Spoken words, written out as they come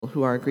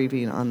who are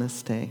grieving on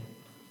this day.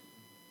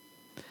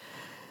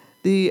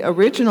 The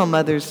original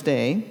Mother's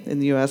Day in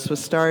the U.S.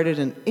 was started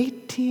in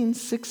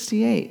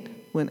 1868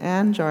 when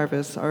Ann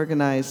Jarvis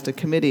organized a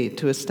committee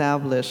to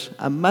establish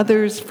a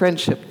Mother's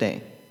Friendship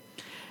Day.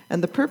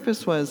 And the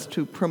purpose was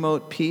to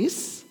promote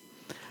peace,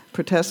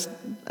 protest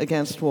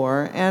against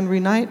war, and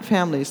reunite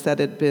families that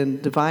had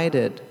been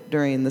divided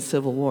during the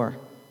Civil War.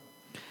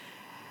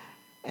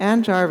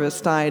 Ann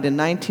Jarvis died in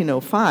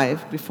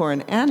 1905 before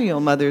an annual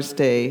Mother's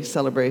Day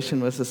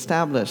celebration was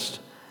established.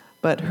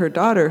 But her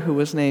daughter, who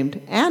was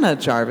named Anna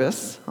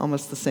Jarvis,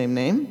 almost the same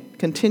name,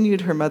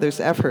 continued her mother's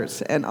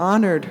efforts and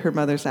honored her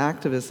mother's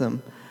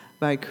activism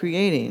by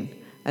creating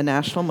a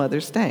National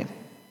Mother's Day.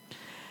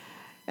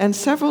 And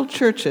several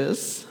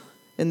churches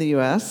in the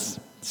U.S.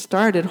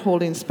 started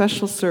holding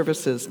special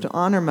services to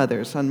honor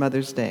mothers on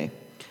Mother's Day.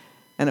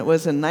 And it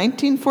was in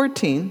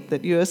 1914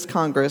 that U.S.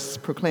 Congress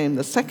proclaimed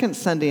the second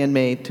Sunday in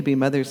May to be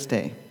Mother's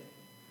Day.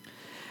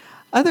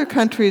 Other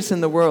countries in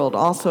the world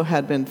also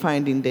had been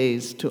finding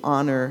days to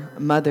honor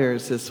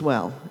mothers as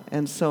well,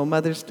 and so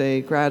Mother's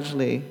Day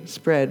gradually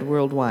spread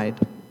worldwide.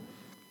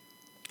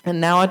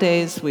 And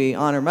nowadays we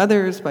honor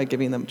mothers by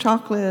giving them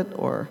chocolate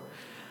or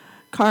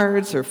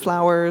cards or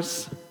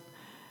flowers.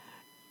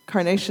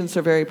 Carnations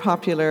are very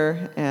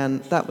popular,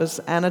 and that was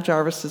Anna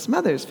Jarvis's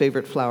mother's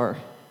favorite flower.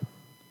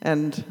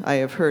 And I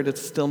have heard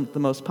it's still the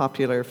most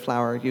popular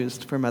flower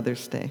used for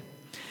Mother's Day.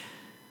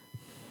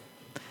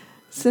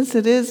 Since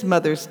it is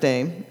Mother's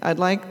Day, I'd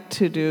like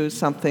to do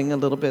something a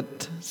little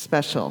bit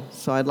special.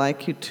 So I'd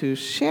like you to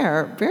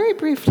share very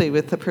briefly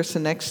with the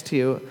person next to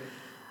you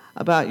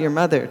about your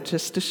mother,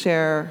 just to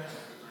share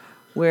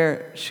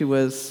where she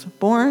was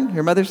born,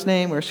 your mother's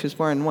name, where she was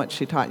born, and what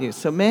she taught you.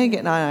 So Meg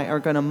and I are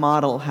going to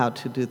model how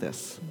to do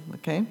this,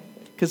 okay?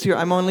 Because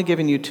I'm only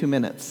giving you 2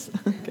 minutes.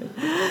 Okay.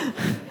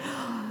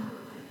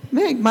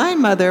 Meg, my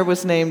mother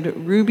was named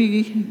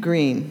Ruby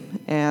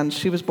Green, and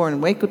she was born in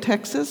Waco,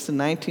 Texas in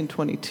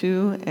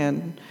 1922,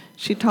 and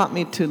she taught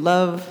me to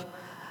love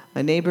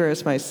my neighbor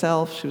as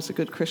myself. She was a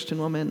good Christian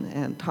woman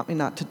and taught me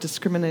not to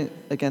discriminate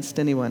against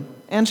anyone.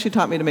 And she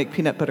taught me to make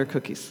peanut butter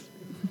cookies.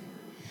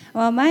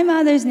 Well, my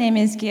mother's name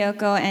is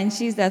Kyoko, and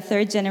she's a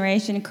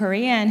third-generation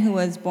Korean who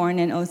was born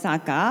in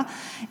Osaka.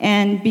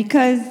 And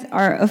because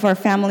of our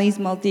family's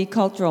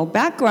multicultural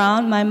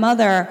background, my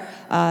mother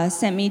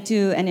sent me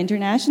to an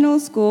international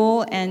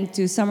school and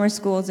to summer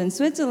schools in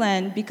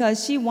Switzerland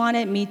because she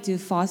wanted me to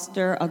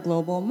foster a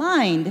global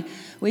mind,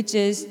 which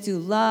is to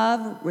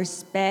love,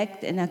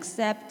 respect, and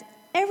accept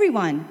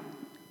everyone.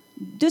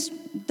 Just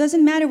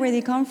doesn't matter where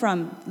they come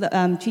from.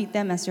 Treat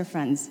them as your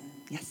friends.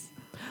 Yes.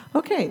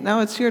 Okay,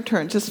 now it's your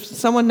turn. Just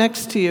someone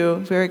next to you,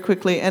 very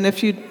quickly. And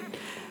if you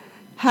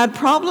had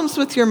problems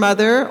with your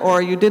mother or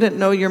you didn't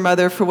know your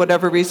mother for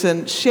whatever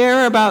reason,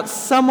 share about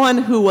someone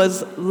who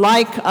was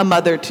like a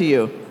mother to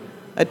you.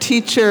 A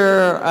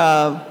teacher,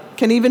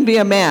 can even be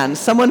a man.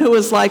 Someone who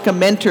was like a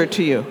mentor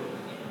to you.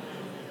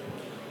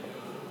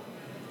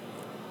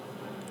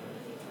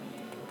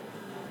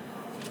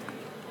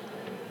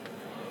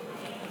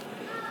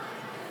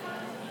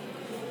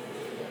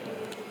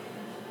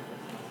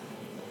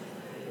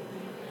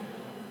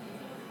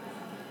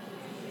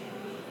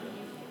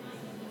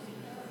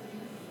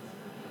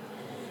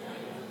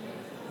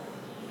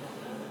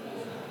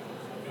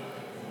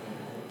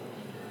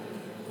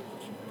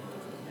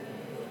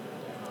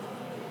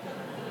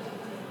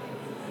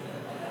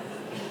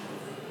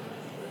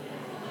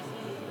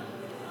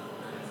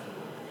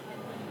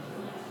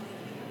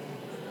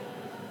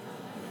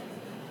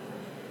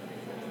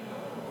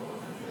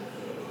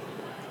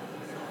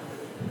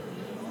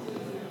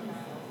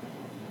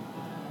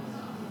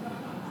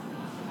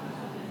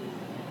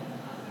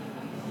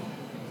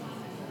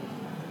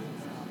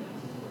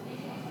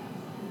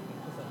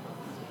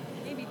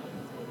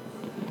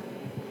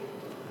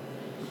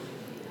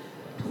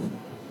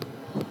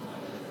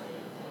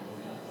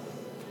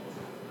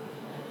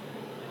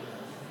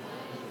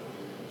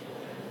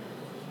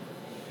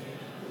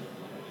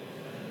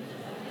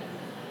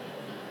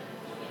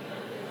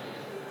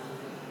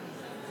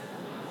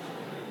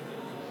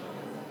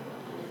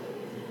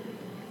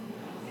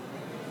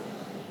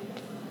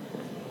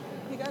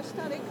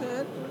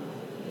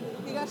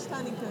東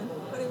谷君、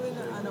これ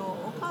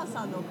お母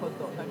さんのこ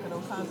とだからお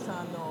母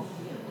さんの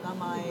名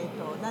前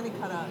と何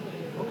から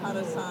お母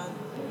さん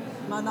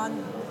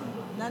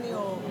何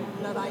を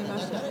習いま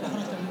したか。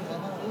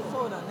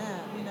そうだね、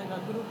みんなが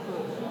グループ。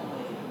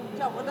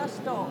じゃあ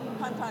私と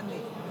簡単に。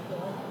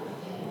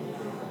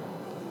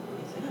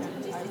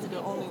I will do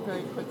only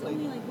very quickly.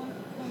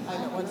 I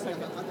got 1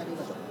 second.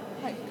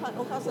 はい、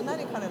お母さん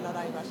何から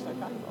習いました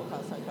か。お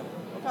母さんから。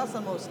お母さ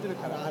んも知ってる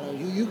から。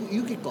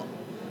ゆきこ。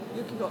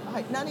ゆきこ、は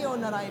い、何を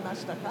習いま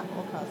したか、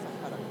お母さん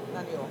から。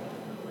何を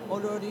お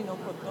料理の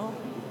こと。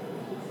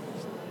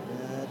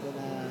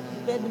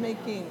ベッドメイ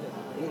キン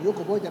グ。よ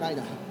く覚えてない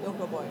な。よ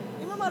く覚え。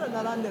今まで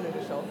習んでる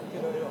でしょ、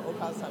いろいろお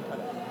母さんか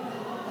ら。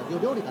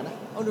料理かな。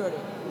お料理。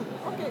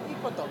OK、いい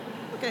こと。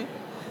OK。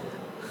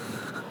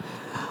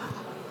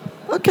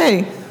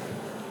Okay.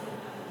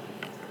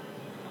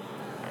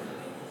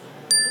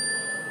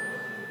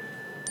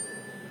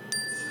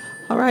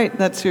 All right,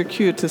 that's your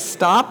cue to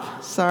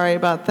stop. Sorry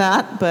about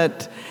that.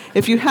 But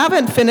if you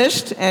haven't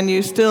finished and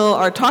you still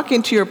are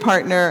talking to your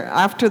partner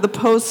after the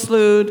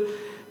postlude,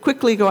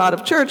 quickly go out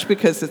of church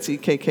because it's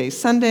EKK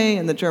Sunday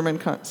and the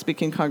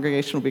German-speaking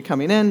congregation will be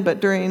coming in. But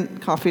during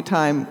coffee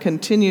time,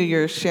 continue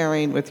your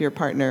sharing with your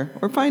partner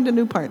or find a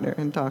new partner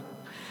and talk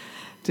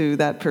to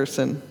that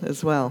person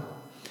as well.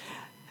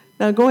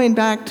 Now, going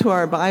back to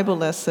our Bible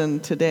lesson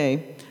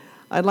today,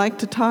 I'd like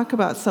to talk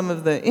about some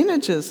of the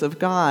images of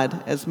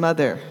God as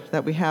mother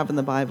that we have in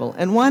the Bible.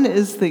 And one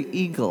is the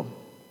eagle.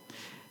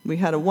 We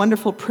had a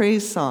wonderful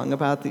praise song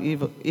about the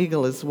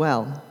eagle as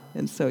well.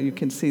 And so you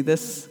can see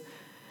this.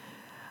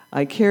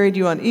 I carried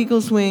you on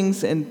eagle's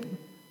wings and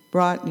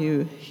brought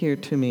you here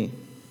to me.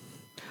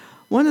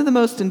 One of the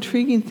most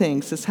intriguing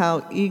things is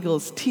how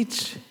eagles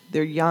teach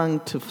their young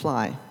to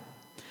fly.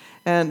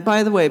 And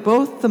by the way,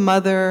 both the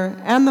mother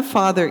and the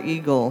father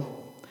eagle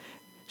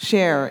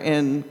share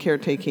in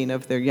caretaking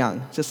of their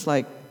young, just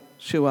like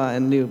Shua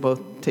and Nu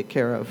both take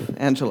care of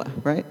Angela,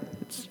 right?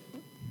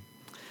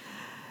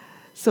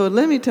 So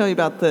let me tell you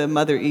about the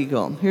mother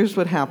eagle. Here's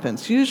what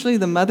happens. Usually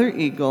the mother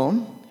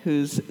eagle,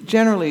 who's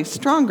generally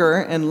stronger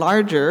and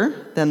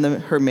larger than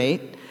her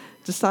mate,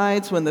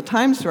 decides when the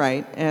time's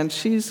right, and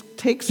she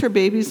takes her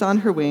babies on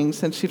her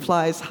wings and she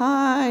flies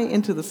high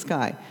into the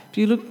sky. If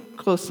you look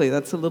closely,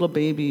 that's a little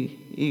baby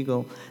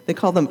eagle. They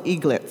call them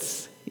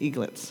eaglets,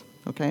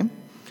 okay?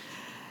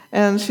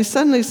 And she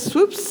suddenly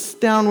swoops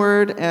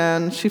downward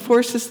and she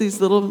forces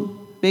these little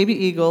baby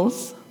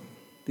eagles,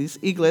 these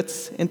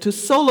eaglets, into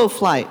solo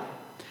flight.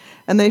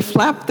 And they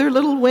flap their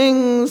little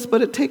wings,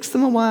 but it takes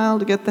them a while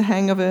to get the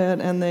hang of it,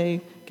 and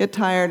they get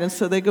tired, and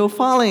so they go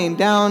falling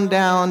down,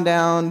 down,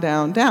 down,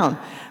 down, down.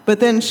 But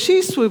then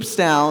she swoops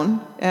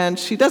down, and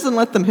she doesn't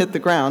let them hit the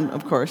ground,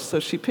 of course, so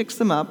she picks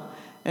them up,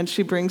 and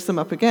she brings them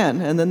up again.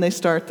 And then they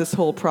start this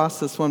whole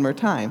process one more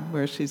time,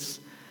 where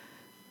she's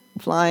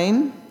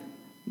flying,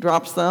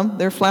 drops them,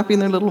 they're flapping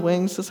their little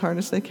wings as hard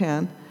as they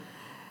can.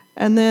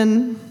 And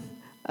then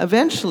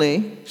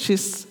eventually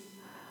she's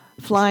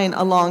flying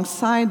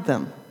alongside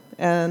them,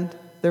 and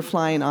they're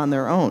flying on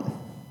their own.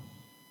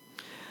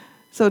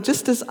 So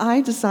just as I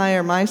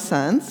desire my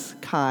sons,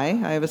 Kai,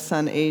 I have a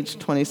son age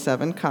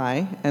 27,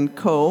 Kai, and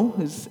Ko,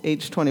 who's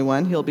age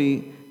 21, he'll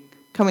be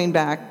coming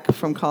back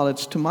from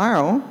college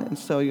tomorrow, and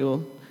so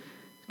you'll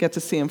get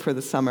to see him for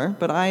the summer.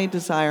 But I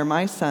desire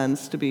my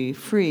sons to be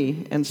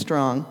free and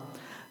strong.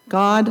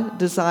 God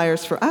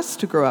desires for us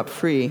to grow up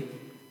free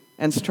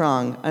and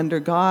strong under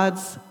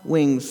God's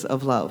wings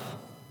of love.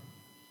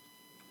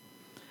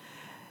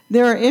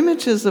 There are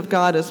images of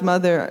God as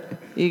mother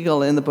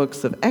eagle in the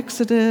books of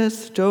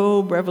Exodus,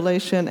 Job,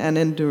 Revelation, and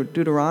in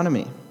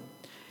Deuteronomy.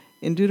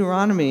 In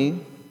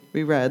Deuteronomy,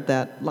 we read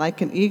that, like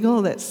an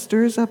eagle that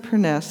stirs up her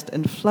nest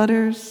and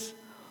flutters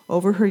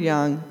over her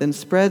young, then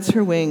spreads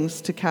her wings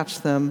to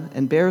catch them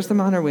and bears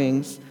them on her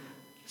wings,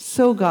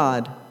 so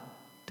God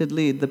did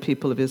lead the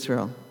people of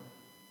Israel.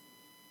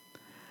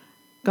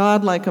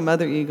 God, like a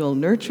mother eagle,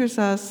 nurtures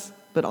us,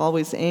 but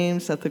always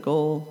aims at the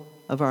goal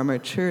of our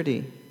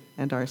maturity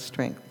and our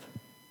strength.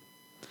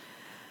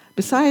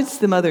 Besides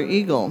the mother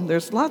eagle,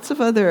 there's lots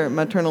of other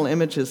maternal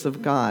images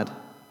of God.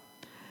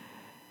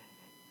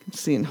 You can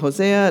see in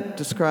Hosea, it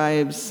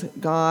describes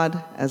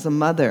God as a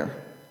mother.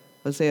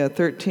 Hosea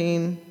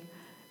 13,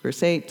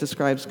 verse 8,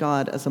 describes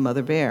God as a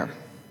mother bear.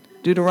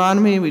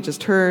 Deuteronomy, we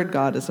just heard,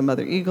 God as a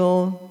mother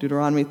eagle.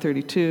 Deuteronomy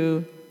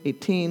 32,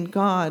 18,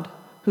 God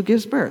who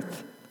gives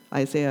birth.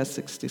 Isaiah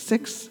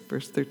 66,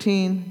 verse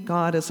 13,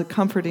 God as a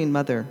comforting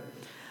mother.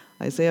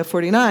 Isaiah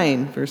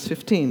 49, verse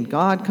 15,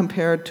 God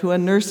compared to a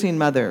nursing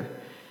mother.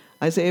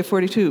 Isaiah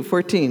 42,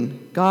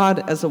 14,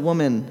 God as a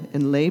woman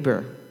in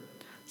labor.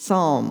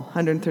 Psalm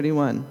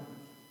 131,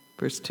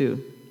 verse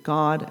 2,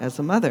 God as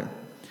a mother.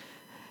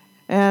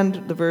 And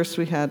the verse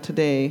we had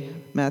today,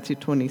 Matthew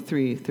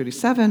 23,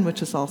 37,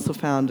 which is also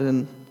found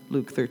in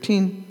Luke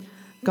 13,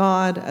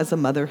 God as a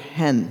mother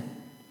hen.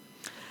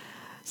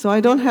 So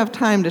I don't have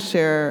time to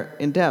share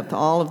in depth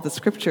all of the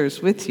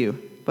scriptures with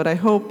you, but I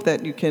hope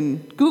that you can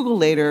Google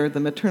later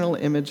the maternal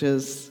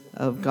images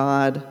of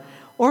God,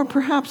 or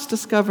perhaps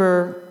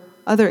discover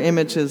other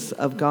images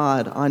of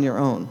God on your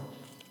own.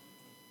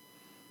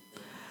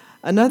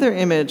 Another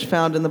image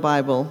found in the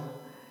Bible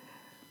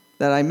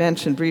that I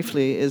mentioned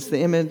briefly is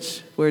the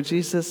image where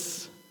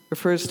Jesus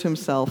refers to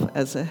himself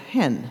as a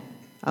hen,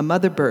 a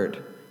mother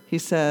bird. He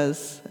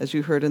says, as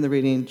you heard in the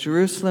reading,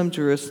 Jerusalem,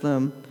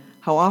 Jerusalem,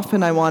 how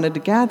often I wanted to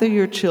gather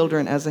your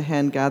children as a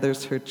hen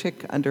gathers her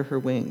chick under her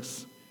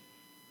wings.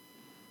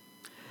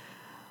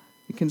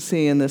 You can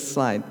see in this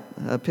slide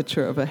a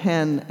picture of a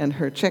hen and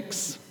her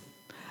chicks.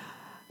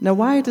 Now,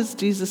 why does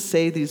Jesus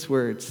say these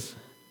words?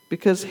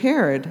 Because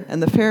Herod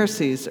and the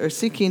Pharisees are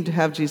seeking to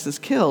have Jesus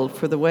killed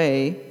for the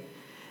way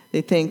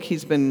they think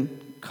he's been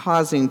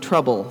causing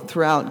trouble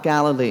throughout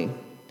Galilee.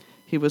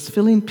 He was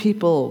filling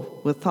people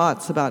with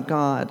thoughts about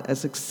God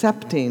as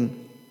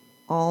accepting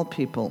all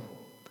people,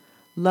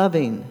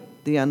 loving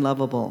the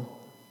unlovable,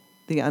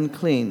 the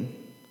unclean,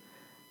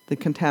 the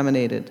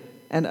contaminated,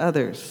 and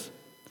others.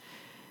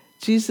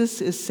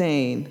 Jesus is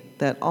saying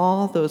that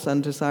all those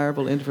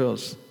undesirable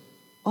individuals,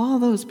 all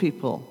those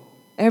people,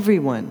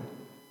 everyone,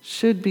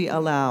 should be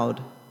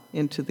allowed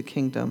into the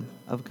kingdom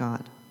of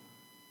God.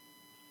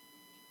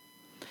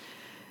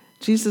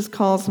 Jesus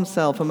calls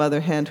himself a mother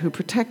hen who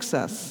protects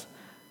us.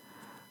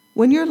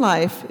 When your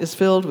life is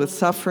filled with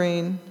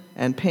suffering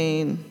and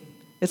pain,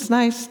 it's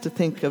nice to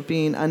think of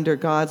being under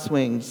God's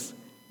wings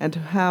and to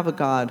have a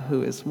God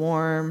who is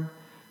warm,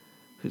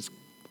 who's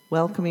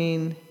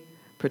welcoming,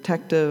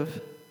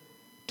 protective,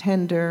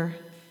 tender,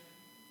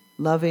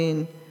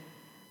 loving,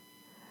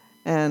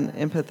 and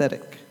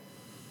empathetic.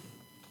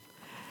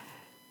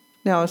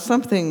 Now,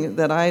 something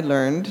that I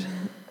learned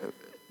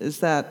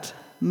is that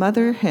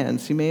mother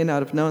hens, you may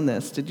not have known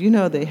this, did you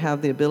know they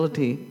have the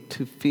ability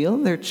to feel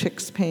their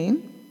chicks'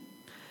 pain?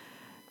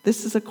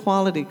 This is a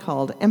quality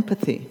called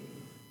empathy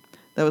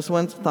that was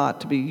once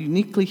thought to be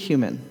uniquely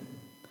human.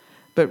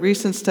 But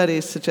recent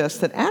studies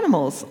suggest that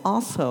animals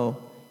also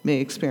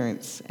may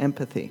experience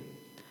empathy.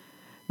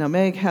 Now,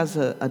 Meg has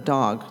a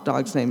dog.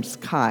 Dog's name's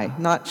Kai.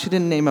 She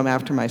didn't name him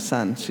after my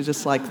son. She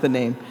just liked the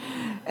name.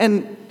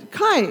 And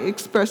Kai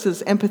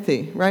expresses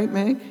empathy, right,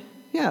 Meg?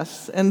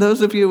 Yes. And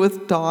those of you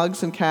with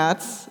dogs and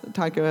cats,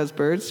 Taiko has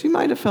birds, you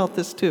might have felt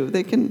this too.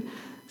 They can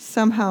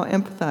somehow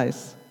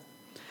empathize.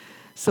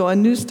 So a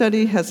new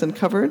study has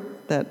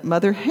uncovered that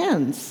mother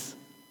hens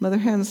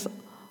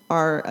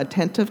are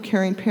attentive,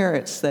 caring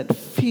parrots that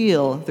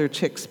feel their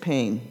chicks'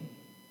 pain.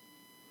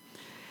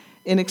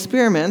 In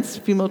experiments,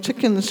 female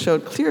chickens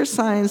showed clear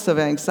signs of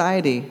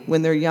anxiety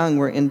when their young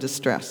were in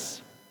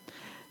distress.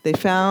 They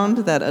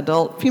found that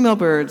adult female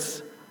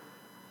birds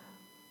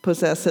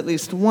possess at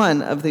least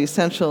one of the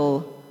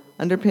essential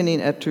underpinning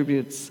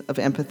attributes of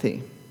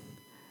empathy: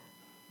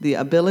 the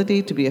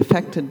ability to be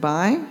affected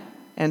by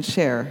and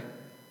share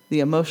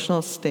the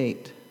emotional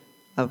state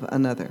of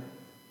another.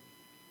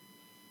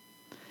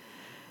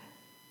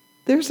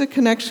 There's a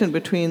connection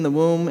between the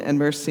womb and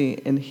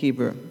mercy in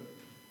Hebrew.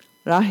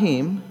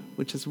 Rahim,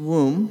 which is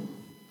womb,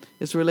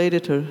 is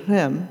related to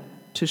rem,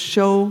 to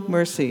show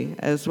mercy,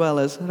 as well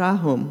as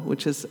rahum,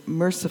 which is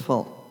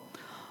merciful.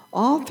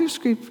 All through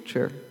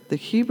Scripture, the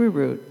Hebrew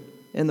root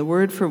in the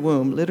word for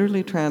womb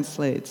literally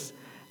translates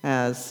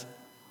as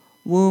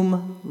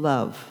womb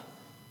love,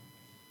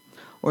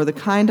 or the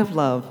kind of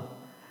love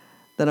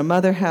that a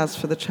mother has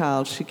for the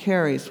child she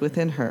carries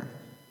within her.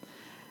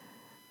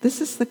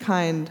 This is the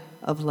kind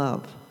of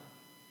love,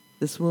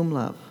 this womb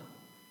love,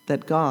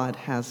 that God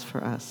has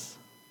for us.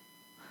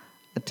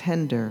 A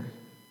tender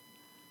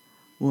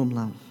womb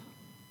love.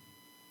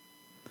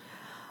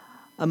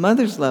 A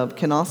mother's love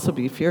can also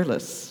be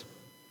fearless.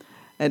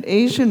 At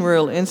Asian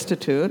Rural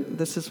Institute,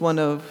 this is one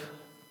of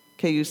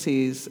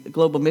KUC's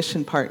global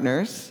mission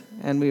partners,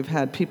 and we've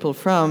had people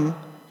from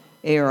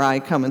ARI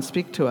come and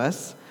speak to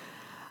us.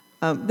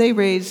 They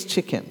raise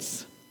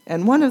chickens.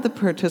 And one of the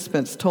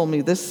participants told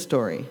me this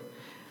story.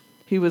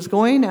 He was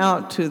going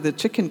out to the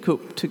chicken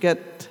coop to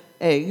get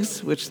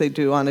eggs, which they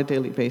do on a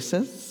daily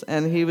basis,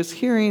 and he was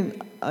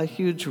hearing a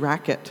huge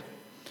racket.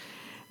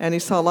 And he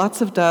saw lots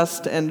of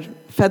dust and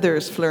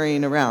feathers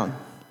flurrying around,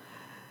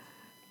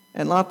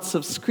 and lots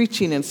of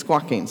screeching and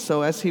squawking.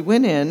 So as he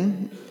went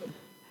in,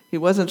 he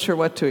wasn't sure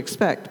what to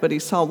expect, but he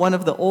saw one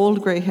of the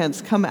old gray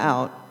hens come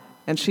out,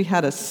 and she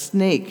had a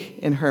snake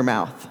in her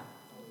mouth.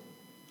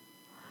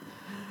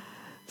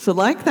 So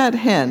like that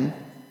hen,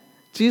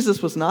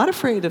 Jesus was not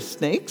afraid of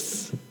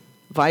snakes,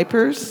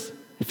 vipers,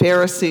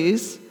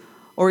 Pharisees,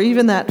 or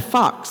even that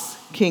fox,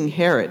 King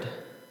Herod.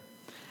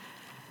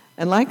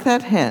 And like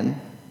that hen,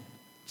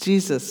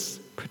 Jesus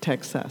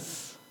protects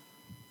us.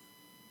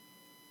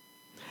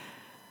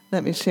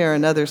 Let me share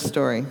another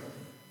story.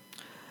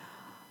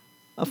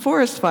 A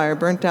forest fire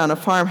burnt down a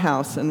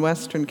farmhouse in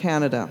Western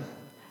Canada,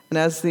 and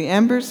as the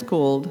embers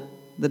cooled,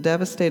 the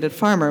devastated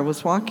farmer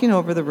was walking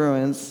over the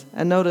ruins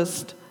and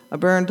noticed a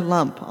burned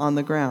lump on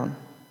the ground.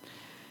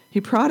 He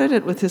prodded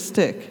it with his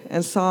stick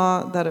and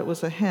saw that it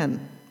was a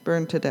hen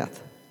burned to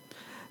death.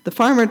 The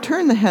farmer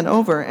turned the hen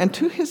over, and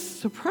to his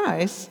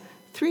surprise,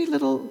 3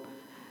 little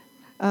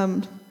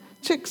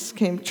chicks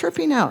came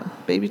chirping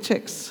out, baby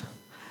chicks.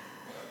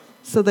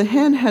 So the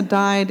hen had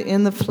died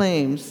in the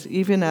flames,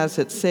 even as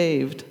it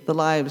saved the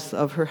lives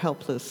of her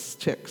helpless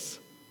chicks.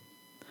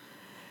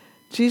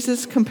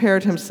 Jesus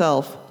compared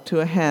himself to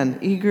a hen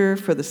eager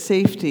for the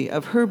safety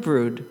of her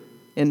brood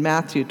in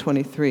Matthew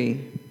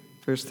 23,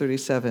 verse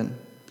 37.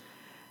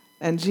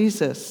 And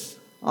Jesus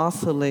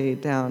also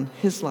laid down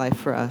his life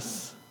for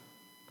us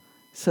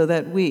so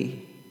that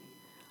we,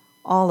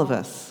 all of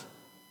us,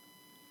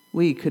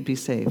 we could be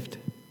saved.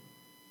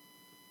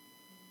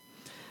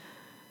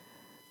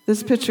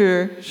 This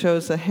picture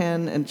shows a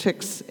hen and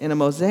chicks in a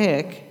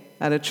mosaic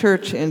at a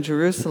church in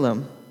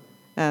Jerusalem,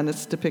 and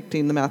it's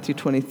depicting the Matthew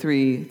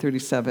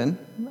 23:37,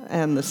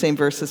 and the same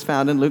verse is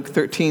found in Luke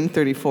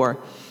 13:34.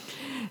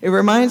 It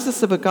reminds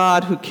us of a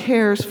God who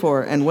cares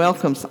for and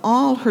welcomes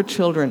all her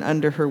children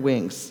under her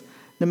wings,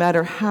 no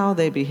matter how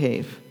they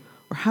behave,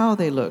 or how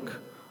they look,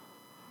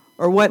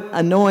 or what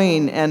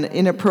annoying and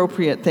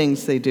inappropriate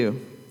things they do.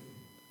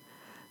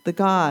 The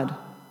God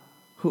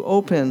who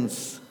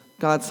opens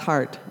God's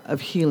heart of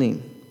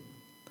healing.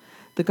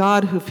 The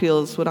God who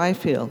feels what I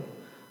feel,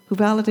 who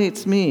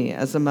validates me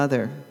as a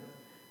mother,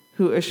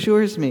 who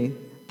assures me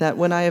that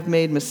when I have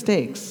made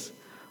mistakes,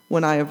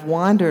 when I have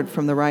wandered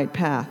from the right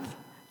path,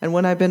 and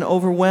when I've been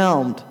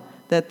overwhelmed,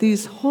 that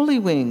these holy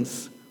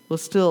wings will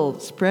still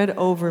spread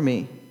over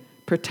me,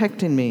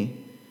 protecting me,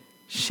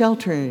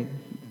 sheltering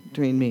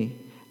me,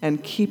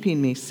 and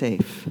keeping me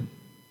safe.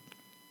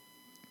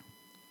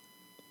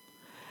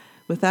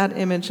 With that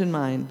image in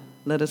mind,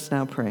 let us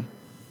now pray.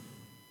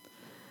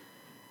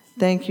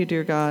 Thank you,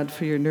 dear God,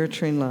 for your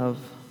nurturing love.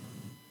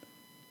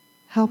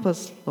 Help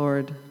us,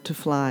 Lord, to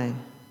fly.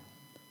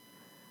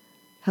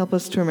 Help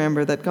us to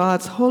remember that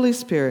God's Holy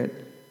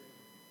Spirit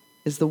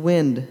is the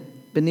wind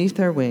beneath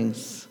our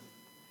wings,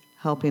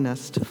 helping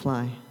us to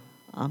fly.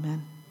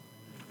 Amen.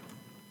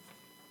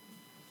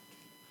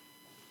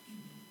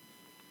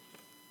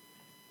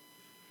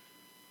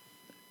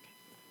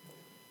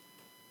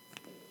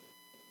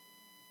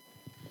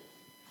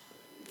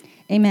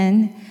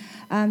 Amen.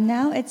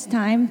 Now it's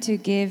time to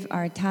give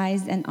our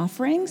tithes and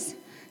offerings.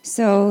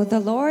 So the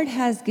Lord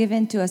has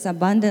given to us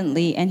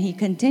abundantly, and He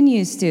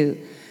continues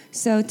to.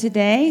 So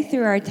today,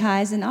 through our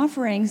tithes and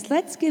offerings,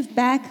 let's give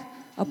back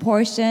a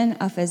portion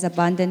of His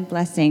abundant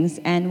blessings.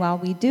 And while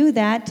we do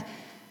that,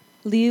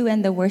 Liu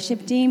and the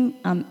worship team,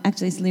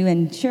 actually it's Liu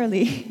and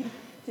Shirley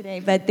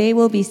today, but they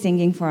will be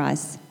singing for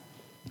us.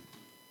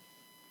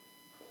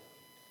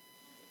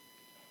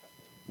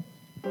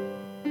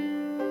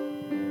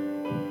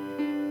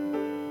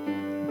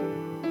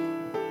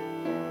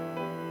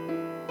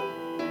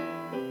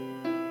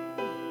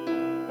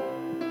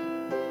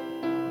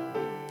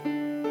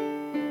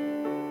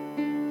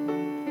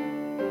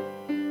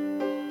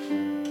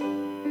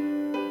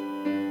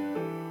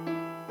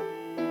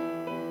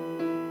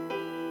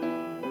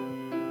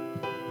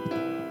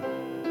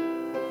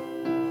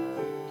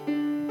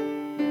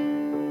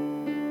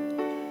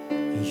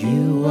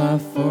 You are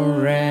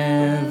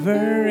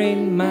forever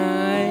in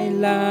my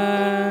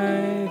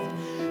life.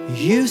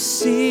 You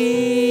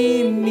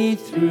see me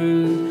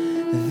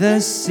through the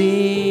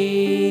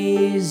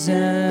seasons.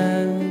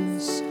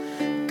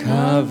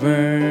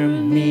 Cover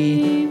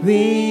me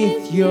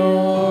with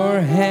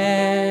your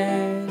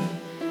hand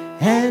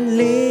and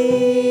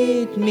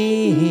lead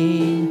me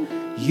in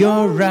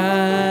your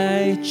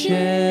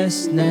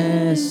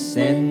righteousness,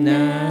 and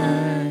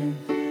I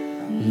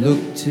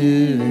look to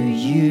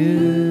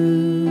you,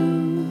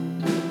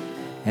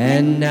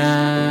 and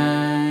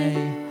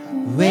I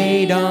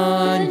wait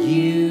on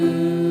you.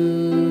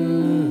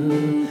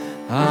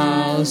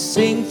 I'll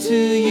sing to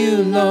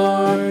you,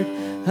 Lord,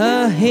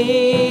 a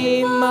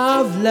hymn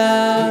of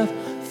love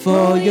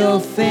for your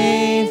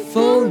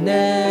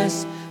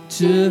faithfulness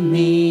to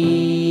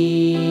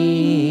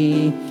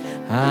me.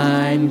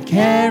 I'm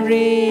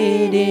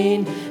carried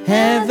in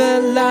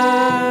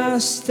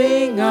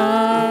everlasting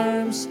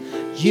arms.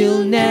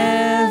 You'll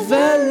never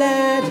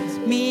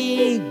let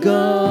me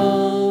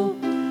go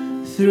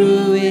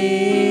through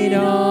it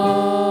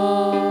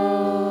all.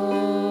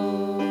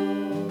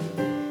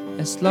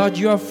 Yes, Lord,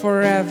 you are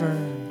forever.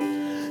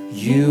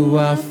 You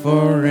are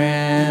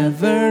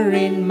forever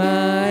in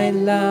my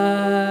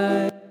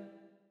life.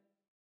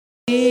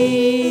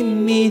 See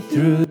me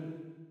through